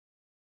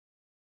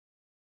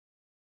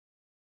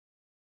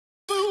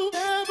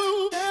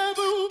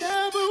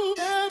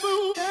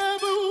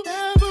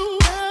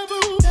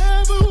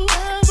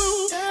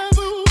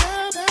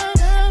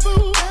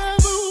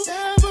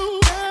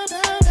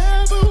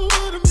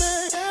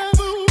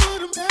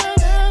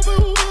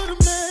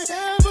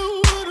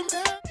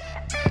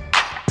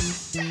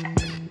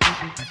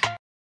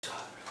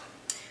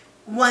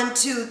1,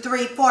 2,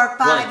 3, 4,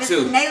 5. It's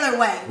the Naylor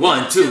Way.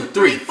 1, 2,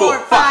 3, 4,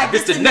 5.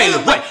 It's the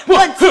Naylor Way.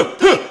 1, 2,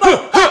 3, 4,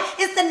 5.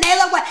 It's the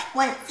Naylor Way.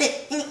 1, 2,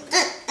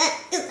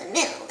 it's the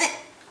Naylor Way.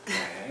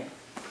 Alright.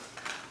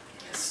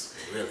 That's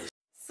really.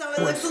 So it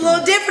looks a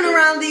little different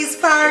around these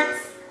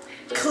parts.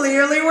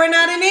 Clearly, we're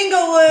not in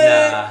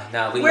Inglewood.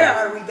 Nah, Where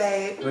are we,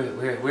 babe?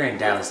 We're in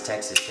Dallas,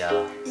 Texas,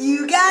 y'all.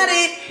 You got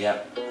it.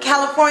 Yep.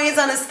 California's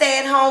on a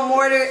stay-at-home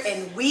order,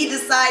 and we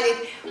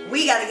decided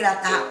we got to get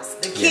out the house.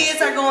 The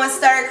kids are going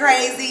stir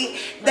crazy.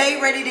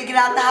 They ready to get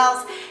out the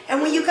house.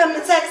 And when you come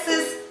to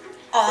Texas,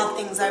 all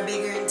things are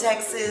bigger in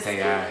Texas.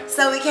 They are.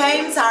 So we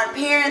came to our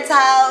parents'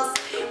 house.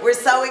 We're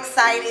so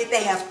excited.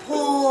 They have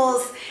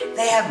pools.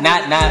 They have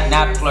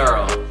not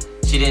plural.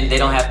 They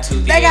don't have two.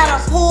 They got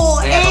a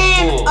pool and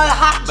a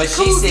hot but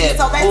jacuzzi, she said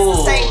so that's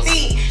pools. the same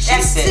thing.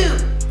 That's two.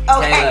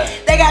 Okay,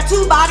 Taylor, they got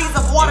 2 bodies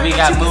of water. We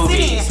that got you can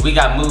movies. sit in. We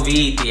got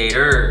movie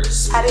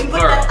theaters. I didn't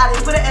put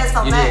an S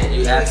on that. You did.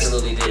 You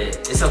absolutely did.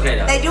 It's okay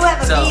though. They do have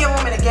a media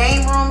room and a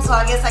game room, so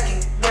I guess I can.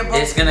 They're both.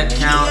 It's gonna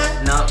count.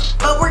 No.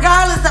 But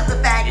regardless of the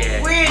fact,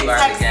 we're in you are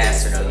Texas. the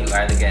gasser though. You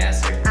are the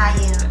gasser. I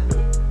am.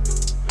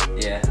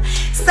 Yeah.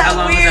 So how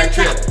long was our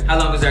trip? How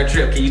long was our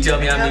trip? Can you tell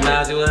me how many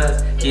miles it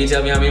was? Can you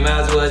tell me how many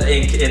miles it was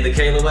in the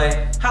Naylor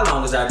Way? How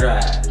long was our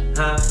drive?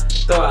 Huh?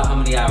 Throw out how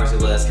many hours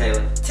it was, Kayla.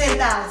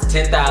 10,000.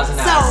 10,000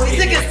 hours. So it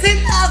took us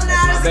 10,000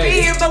 hours to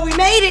get here, but we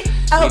made it.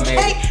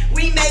 Okay,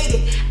 we made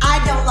it. I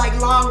don't like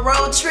long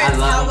road trips.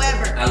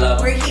 However, I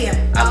love we're here.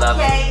 I love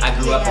it. I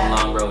grew up on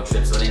long road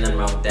trips, so there ain't nothing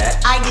wrong with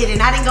that. I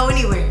didn't. I didn't go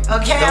anywhere.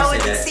 Okay, I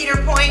went to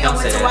Cedar Point. I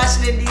went to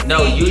Washington D.C.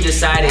 No, you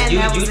decided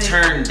you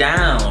turned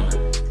down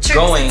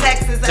going to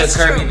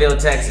Kirbyville,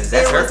 Texas.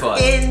 That's her fault.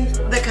 In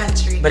the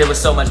country. But it was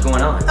so much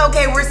going on.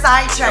 Okay, we're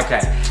sidetracked.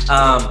 Okay.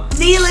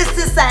 Needless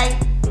to say,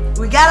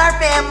 we got our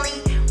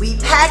family, we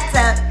packed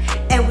up,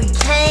 and we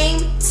came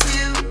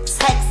to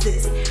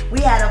Texas. We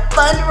had a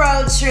fun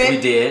road trip. We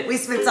did. We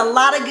spent a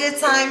lot of good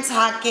time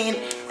talking,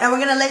 and we're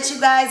gonna let you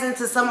guys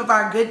into some of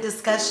our good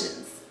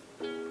discussions.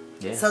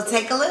 Yeah. So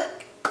take a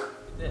look.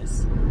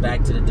 This.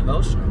 Back to the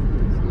devotional.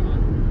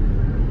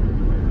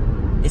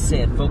 It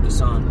said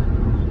focus on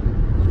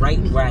right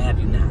where I have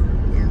you now.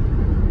 Yeah.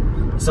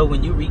 So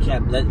when you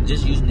recap,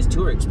 just using this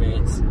tour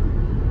experience,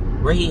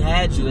 where he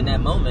had you in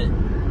that moment,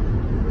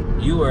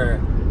 you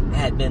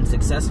had been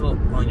successful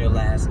on your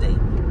last date.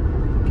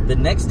 The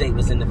next date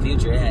was in the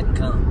future, it hadn't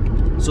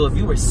come. So if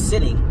you were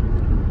sitting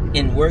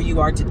in where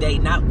you are today,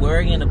 not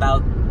worrying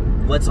about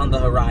what's on the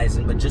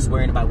horizon, but just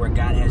worrying about where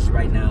God has you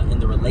right now in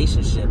the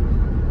relationship,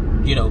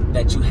 you know,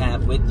 that you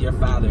have with your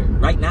Father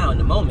right now in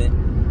the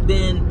moment,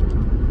 then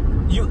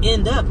you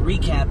end up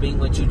recapping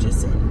what you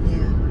just said.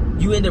 Yeah.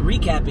 You end up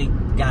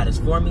recapping, God is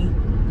for me.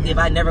 If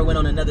I never went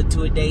on another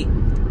tour date,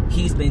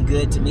 He's been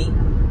good to me.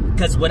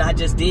 Because what I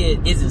just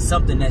did isn't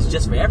something that's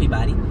just for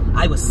everybody.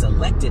 I was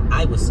selected.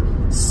 I was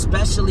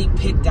specially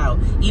picked out.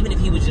 Even if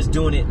He was just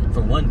doing it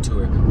for 1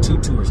 tour, 2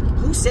 tours.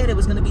 Who said it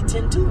was going to be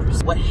 10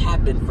 tours? What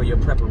happened for your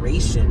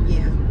preparation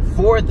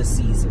for the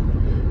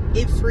season?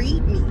 It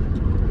freed me.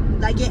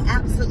 Like, it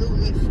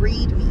absolutely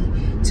freed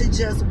me to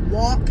just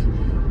walk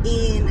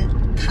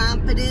in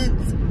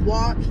confidence,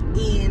 walk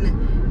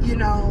in, you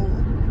know,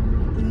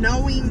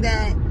 knowing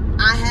that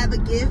I have a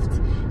gift,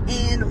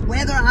 and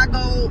whether I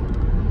go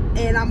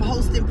and I'm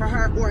hosting for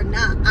her or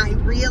not, I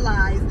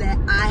realize that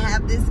I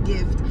have this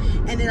gift,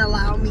 and it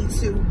allowed me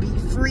to be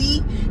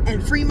free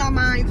and free my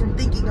mind from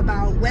thinking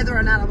about whether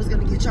or not I was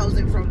going to get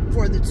chosen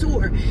for the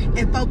tour,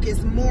 and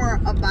focus more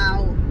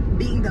about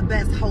being the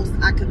best host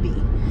I could be.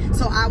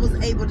 So I was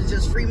able to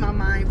just free my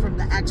mind from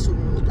the actual,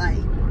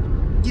 like,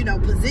 you know,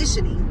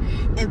 positioning,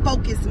 and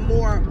focus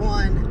more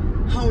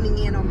on honing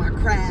in on my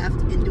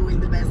craft and doing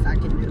the best I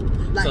can do.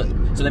 Like,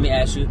 so let me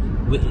ask you,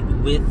 with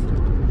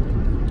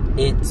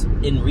it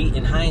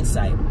in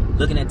hindsight,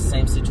 looking at the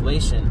same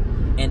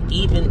situation, and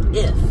even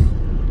if,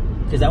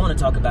 because I want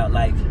to talk about,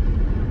 like,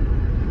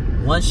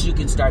 once you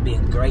can start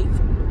being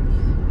grateful.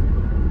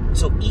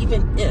 So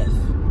even if,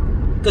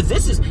 because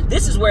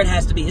this is where it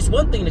has to be. It's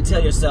one thing to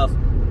tell yourself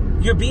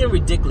you're being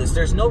ridiculous.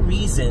 There's no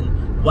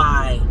reason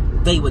why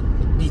they would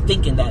be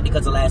thinking that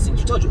because the last thing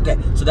you told you. Okay,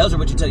 so those are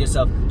what you tell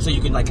yourself so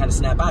you can, like, kind of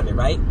snap out of it,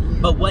 right?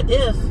 But what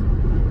if,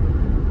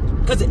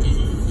 because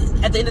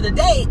at the end of the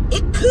day,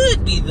 it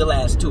could be the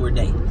last tour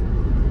date,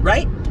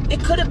 right?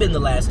 It could have been the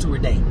last tour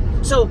date.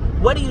 So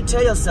what do you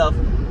tell yourself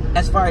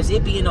as far as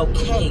it being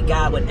okay,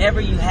 God,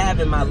 whatever you have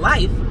in my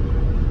life,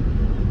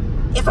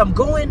 if I'm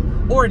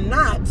going or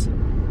not,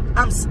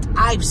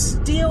 I've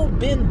still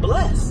been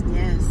blessed.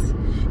 Yes.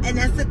 And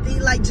that's the thing,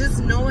 like, just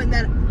knowing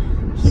that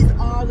He's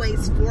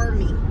always for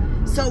me.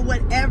 So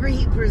whatever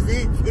He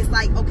presents, it's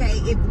like, okay,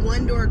 if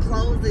one door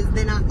closes,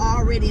 then I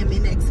already am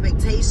in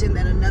expectation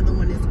that another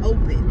one is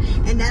open.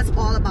 And that's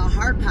all about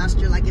heart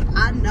posture. Like, if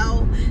I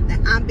know that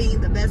I'm being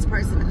the best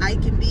person I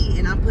can be,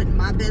 and I'm putting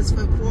my best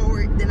foot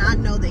forward, then I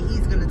know that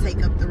He's going to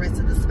take up the rest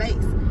of the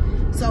space.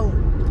 So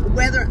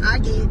whether I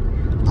get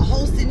a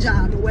hosting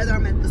job, or whether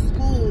I'm at the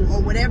school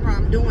or whatever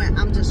I'm doing,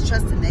 I'm just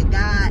trusting that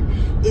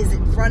God is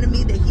in front of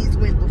me, that He's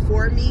went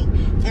before me,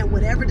 and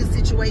whatever the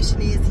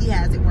situation is, He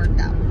has it worked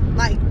out.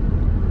 Like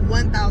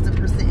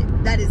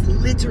 1000%. That is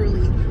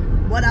literally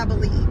what I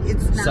believe.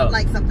 It's not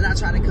like something I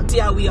try to see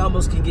how we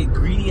almost can get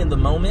greedy in the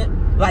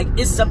moment. Like,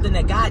 it's something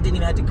that God didn't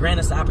even have to grant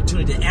us the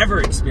opportunity to ever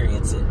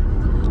experience it.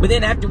 But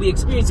then after we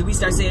experience it, we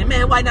start saying,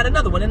 man, why not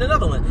another one and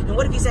another one? And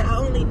what if He said, I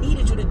only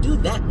needed you to do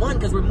that one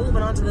because we're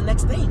moving on to the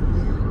next thing?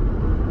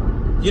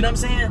 You know what I'm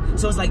saying?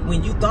 So it's like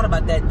when you thought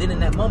about that, then in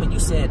that moment you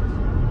said,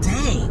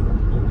 dang,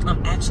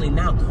 I'm actually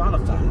now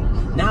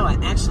qualified. Now I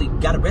actually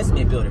got a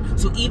resume builder.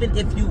 So even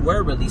if you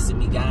were releasing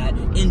me,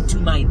 God, into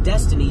my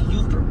destiny,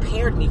 you've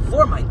prepared me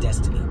for my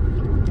destiny.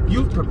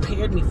 You've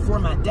prepared me for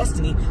my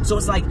destiny. So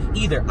it's like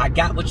either I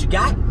got what you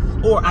got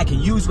or I can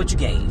use what you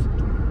gave.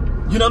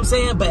 You know what I'm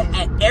saying? But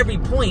at every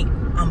point,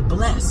 I'm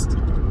blessed.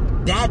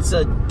 That's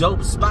a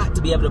dope spot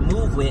to be able to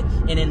move with.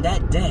 And in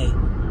that day,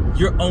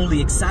 you're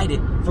only excited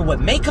for what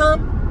may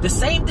come. The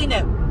same thing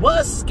that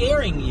was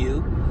scaring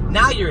you,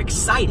 now you're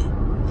excited.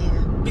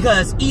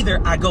 Because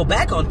either I go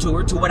back on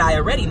tour to what I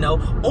already know,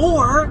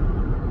 or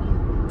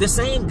the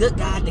same good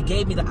God that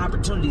gave me the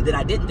opportunity that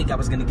I didn't think I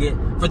was going to get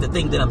for the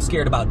thing that I'm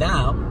scared about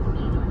now,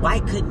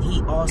 why couldn't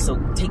He also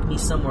take me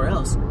somewhere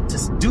else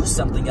to do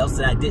something else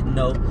that I didn't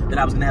know that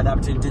I was going to have the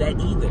opportunity to do that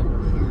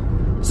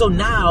either? So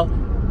now,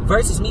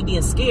 versus me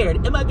being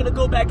scared, am I going to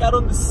go back out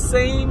on the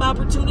same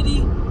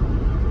opportunity?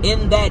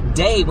 In that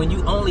day, when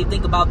you only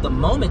think about the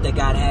moment that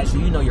God has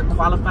you, you know you're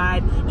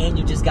qualified and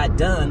you just got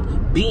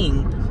done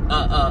being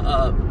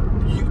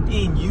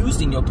being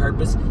used in your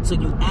purpose, so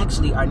you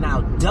actually are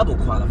now double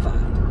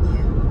qualified.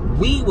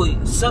 We will,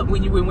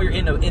 when we're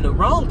in the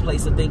wrong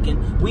place of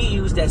thinking, we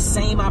use that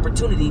same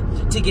opportunity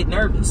to get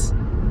nervous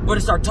or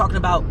to start talking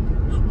about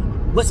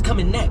what's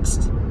coming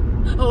next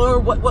or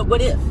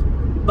what if.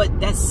 But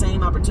that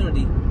same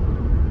opportunity,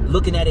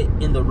 looking at it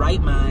in the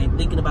right mind,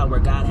 thinking about where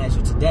God has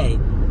you today,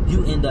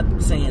 you end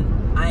up saying,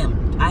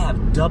 I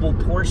have double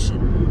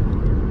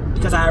portion,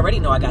 because I already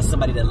know I got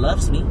somebody that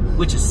loves me,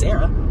 which is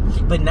Sarah.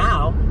 But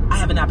now I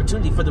have an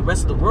opportunity for the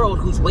rest of the world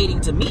who's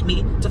waiting to meet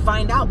me to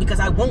find out, because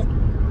I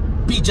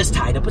won't be just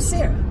tied up with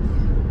Sarah.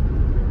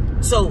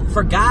 So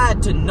for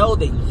God to know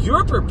that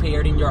you're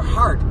prepared in your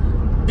heart,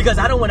 because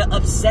I don't want to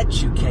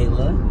upset you,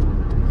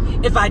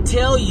 Kayla. If I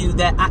tell you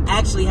that I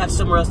actually have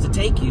somewhere else to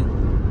take you,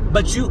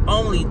 but you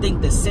only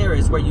think that Sarah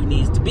is where you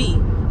need to be,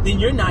 then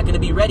you're not going to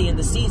be ready in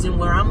the season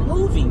where I'm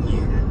moving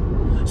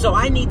you. So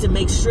I need to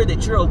make sure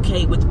that you're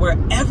okay with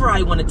wherever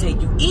I want to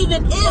take you,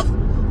 even if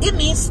it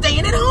means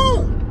staying at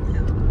home.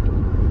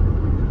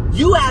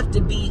 You have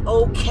to be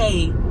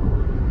okay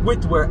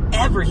with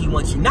wherever He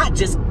wants you, not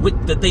just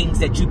with the things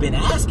that you've been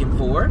asking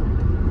for.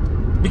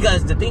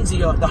 Because the things in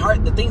your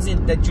heart, the things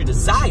that you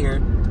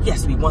desire,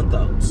 yes, we want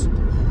those.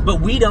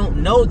 But we don't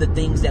know the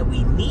things that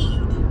we need.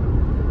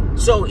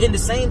 So in the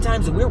same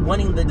times that we're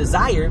wanting the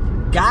desire,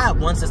 God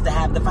wants us to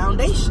have the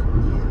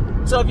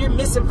foundation. So if you're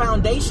missing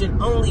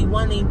foundation, only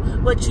wanting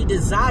what you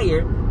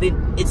desire,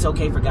 then it's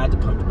okay for God to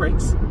pump the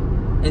brakes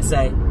and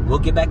say, we'll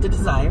get back to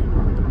desire.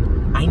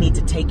 I need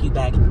to take you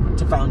back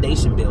to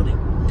foundation building,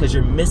 because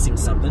you're missing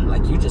something,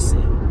 like you just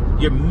said.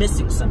 You're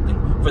missing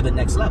something for the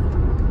next level.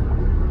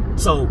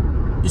 So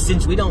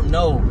since we don't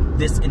know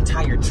this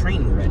entire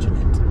training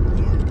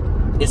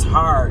regiment, it's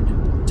hard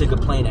to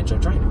complain at your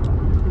trainer.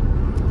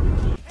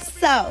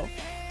 So,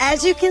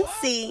 as you can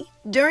see,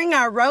 during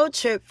our road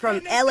trip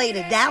from LA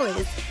to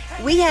Dallas,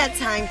 we had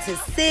time to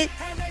sit,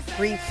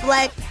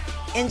 reflect,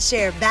 and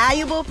share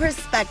valuable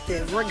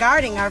perspective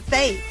regarding our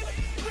faith.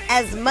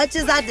 As much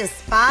as I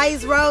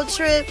despise road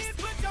trips,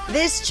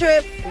 this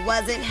trip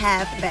wasn't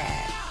half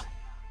bad.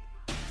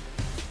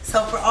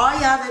 So for all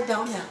y'all that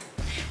don't know,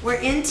 we're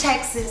in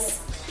Texas,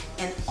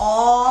 and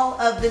all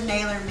of the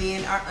Naylor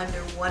men are under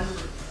one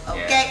roof,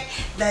 okay?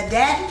 Yeah. The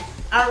daddy,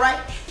 all right,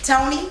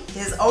 Tony,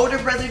 his older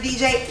brother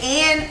DJ,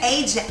 and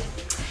AJ.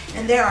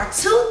 And there are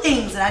two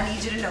things that I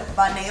need you to know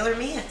about Naylor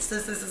men,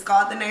 since this is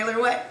called the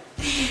Naylor Way.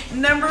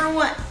 Number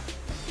one,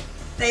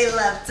 they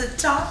love to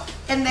talk,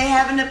 and they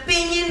have an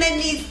opinion that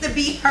needs to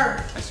be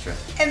heard. That's true.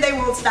 And they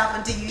won't stop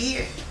until you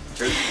hear.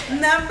 True.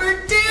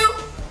 Number two,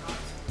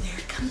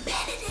 they're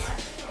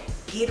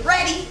competitive. Get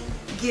ready.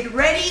 Get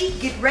ready,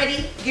 get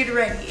ready, get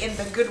ready, in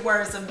the good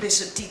words of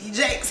Bishop T.D.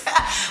 Jakes.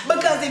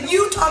 Because if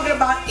you talking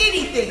about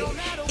anything,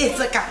 it's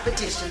a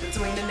competition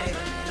between the Naylor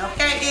men,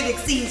 okay? It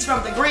exceeds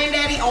from the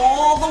granddaddy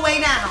all the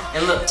way down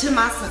and look, to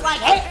my son. Like,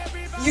 hey,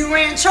 you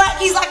ran track,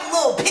 he's like a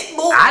little pit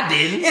bull. I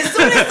didn't. As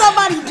soon as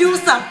somebody do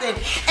something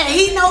and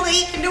he know that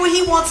he can do it,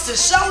 he wants to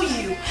show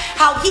you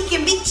how he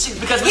can beat you.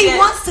 Because he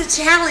wants to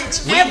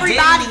challenge everybody. We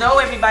didn't know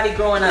everybody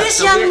growing up.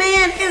 This young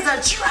man is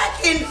a track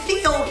and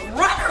field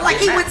runner, like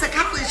he went to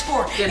college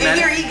for. And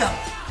here he go.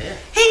 Yeah.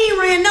 He ain't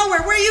ran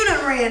nowhere. Where you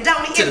done ran?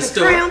 Don't he? To the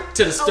store.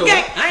 To the store.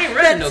 Okay. I ain't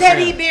ran no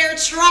teddy bear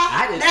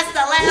trot. That's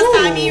the last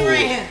time he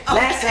ran. Okay.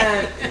 Last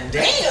time.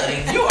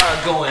 Damn, you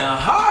are going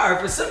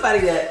hard for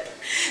somebody that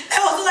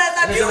That was the last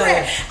time you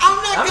ran. I'm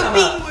not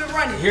competing with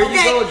running. Here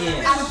you go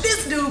again. I'm with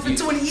this dude for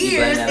 20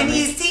 years, and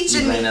he's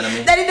teaching me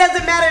that it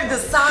doesn't matter the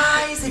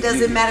size, it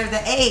doesn't matter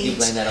the age. You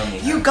blame that on me.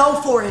 You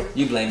go for it.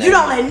 You blame that. You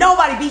don't let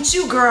nobody beat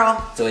you, girl.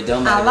 So it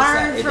don't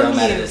matter. It don't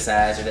matter the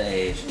size or the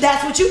age.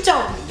 That's what you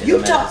told me.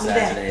 You taught me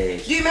that.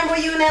 Do you remember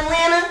when you in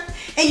Atlanta?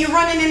 And you're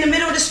running in the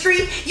middle of the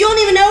street, you don't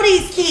even know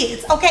these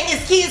kids, okay?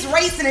 It's kids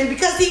racing, and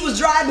because he was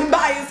driving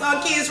by and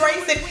saw kids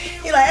racing,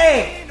 he like,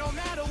 hey,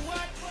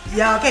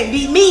 y'all can't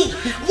beat me.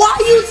 Why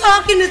are you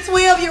talking to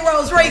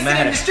 12-year-olds racing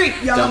in the street?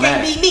 Y'all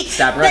can't beat me.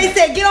 Stop running. They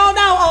said, get on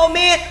down, old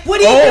man.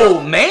 What do you do?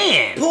 Oh,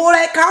 man. Pull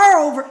that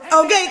car over,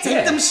 okay?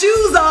 Take them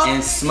shoes off.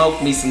 And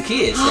smoke me some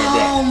kids that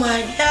day. Oh,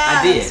 my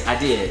God. I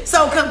did.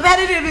 So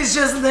competitive is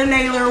just the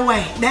Naylor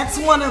way. That's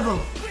one of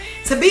them.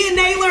 To be a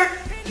Naylor,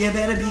 you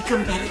better be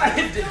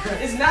competitive.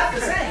 It's not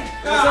the same.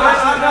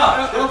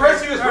 No. The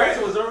first year's race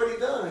was already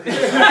done.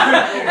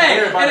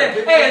 Hey, a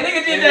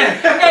nigga did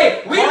that.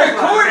 Hey, we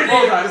recorded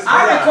it.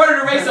 I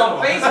recorded the race on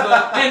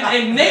Facebook,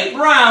 and Nate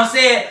Brown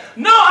said,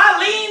 no, I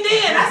leaned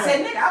in. I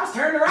said, nigga, I was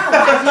turned around.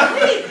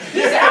 He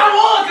said, I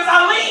won because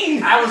I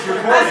leaned. I was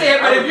recording. I said,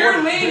 but if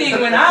you're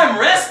leaning when I'm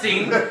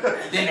resting,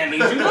 then that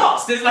means you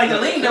lost. It's like the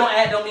lean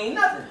don't mean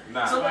nothing.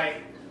 Nah. So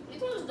like,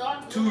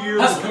 2 years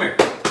Hustle, come here.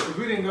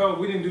 We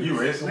didn't do You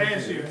raced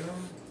last year.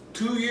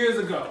 2 years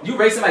ago. You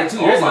raced somebody 2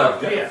 years ago.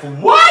 Yeah.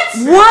 What?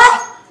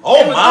 What?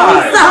 Oh my!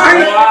 I'm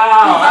sorry.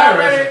 Wow!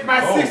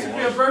 My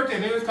 65th birthday,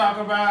 they was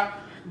talking about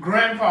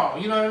grandpa.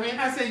 You know what I mean?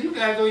 I said, you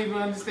guys don't even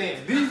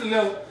understand. These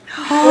little.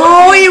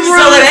 Oh, he So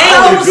it ain't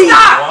gonna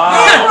stop.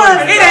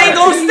 Wow. It ain't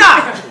gonna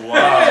stop.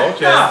 Wow.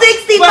 Okay.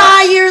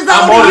 65 years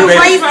old and you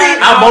racing.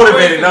 I'm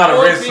motivated now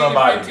to race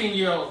somebody.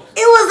 15-year-old.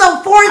 It was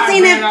a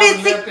 14 and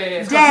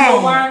 15.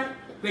 Dang.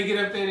 They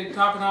get up there, they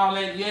talking all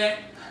that yet,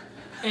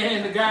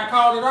 and the guy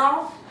called it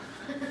off.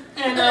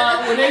 And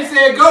when they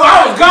said go,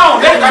 I was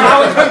gone. They thought I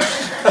was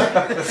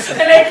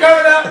and they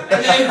coming up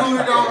and they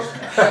booted on.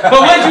 But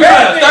when you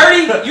run a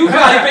 30, you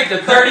probably picked a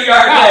 30-yard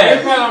They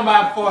dash. put on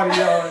about 40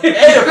 yards.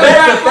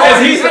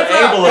 Because he's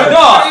able to.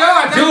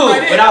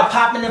 Dude, without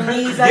popping them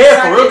knees.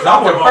 Yeah, for real.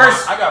 I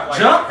got like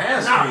jump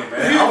handspring,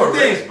 man. I'm a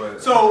race, but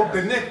so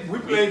the next we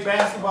played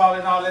basketball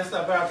and all that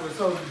stuff afterwards.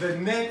 So the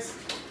next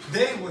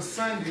day was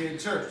Sunday in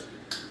church.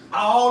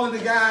 All of the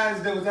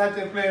guys that was out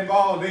there playing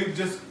ball, they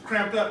just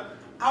cramped up.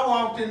 I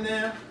walked in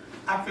there,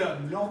 I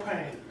felt no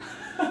pain.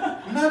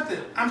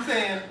 Nothing. I'm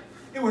saying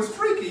it was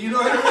freaky, you know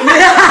what I mean?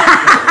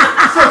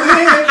 So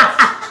then,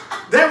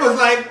 that was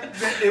like,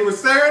 it was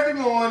Saturday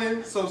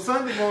morning, so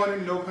Sunday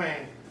morning, no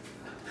pain.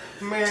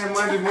 Man,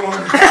 Monday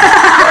morning.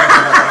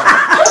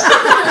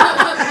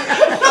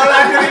 I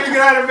couldn't even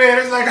get out of bed.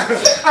 It's like I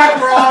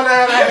crawled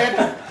out, I had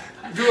to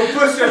do a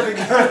push-up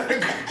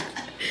together.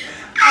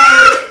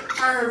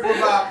 I heard for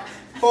about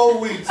 4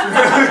 weeks.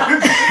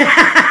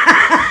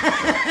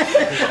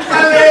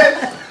 My legs,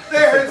 they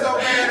hurt so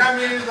bad. I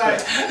mean, it's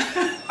like,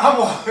 I'm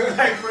walking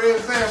like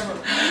Fred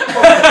Sanford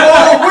for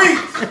 4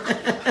 weeks.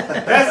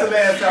 That's the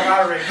last time I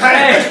raced.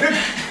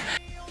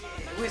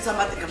 We're talking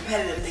about the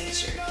competitive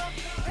nature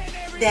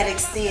that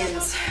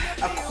extends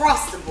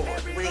across the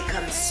board when it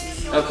comes to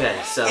you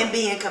and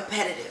being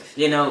competitive.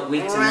 You know,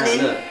 we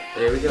running, look,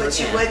 there we go but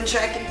again. you wasn't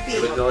track and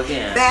field. Here we go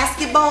again.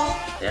 Basketball.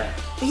 Yeah.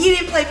 He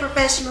didn't play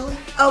professionally.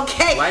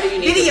 Okay. Why do you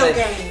need video to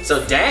play? games?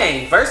 So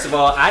dang, first of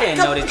all, I didn't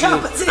know that you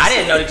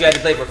had to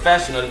play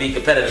professional to be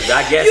competitive.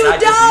 I guess I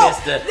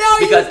just missed it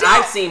because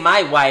I've seen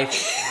my wife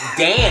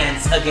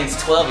dance against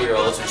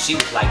 12-year-olds when she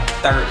was like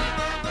 30.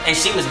 And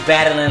she was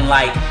battling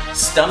like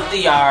stump the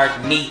yard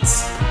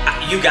meets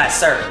you got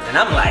served. And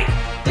I'm like,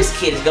 this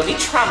kid is gonna be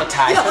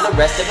traumatized for the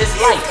rest of his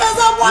life.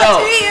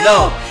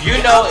 No.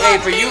 You know, hey,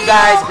 for you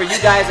guys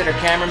that are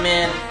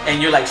cameramen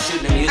and you're like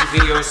shooting a music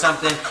video or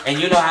something, and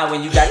you know how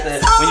when you got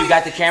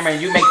the camera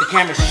and you make the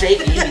camera shake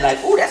and you be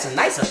like, ooh, that's a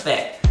nice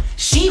effect.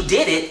 She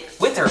did it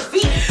with her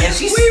feet and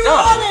she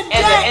stumped.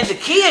 And the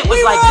kid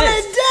was like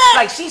this.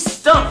 Like she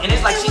stumped and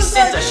it's like she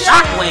sent a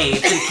shockwave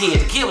to the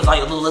kid. The kid was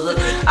like,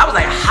 I was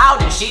like, how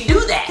did she do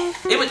that?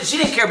 She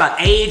didn't care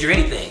about age or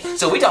anything.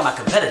 So we talking about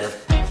competitive.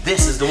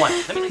 This is the one.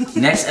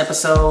 Next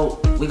episode,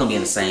 we're gonna be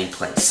in the same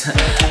place.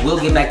 We'll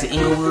get back to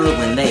Inglewood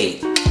when they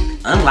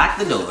unlock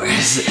the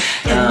doors.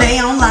 And they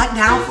on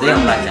lockdown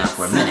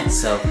for a minute.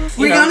 So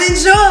we're gonna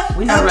enjoy.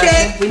 We're not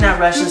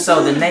rushing.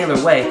 So the Naylor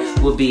Way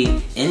will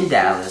be in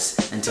Dallas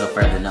until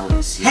further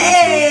notice.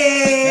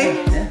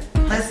 Hey,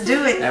 let's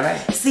do it. All right.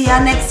 See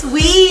y'all next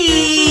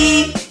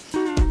week.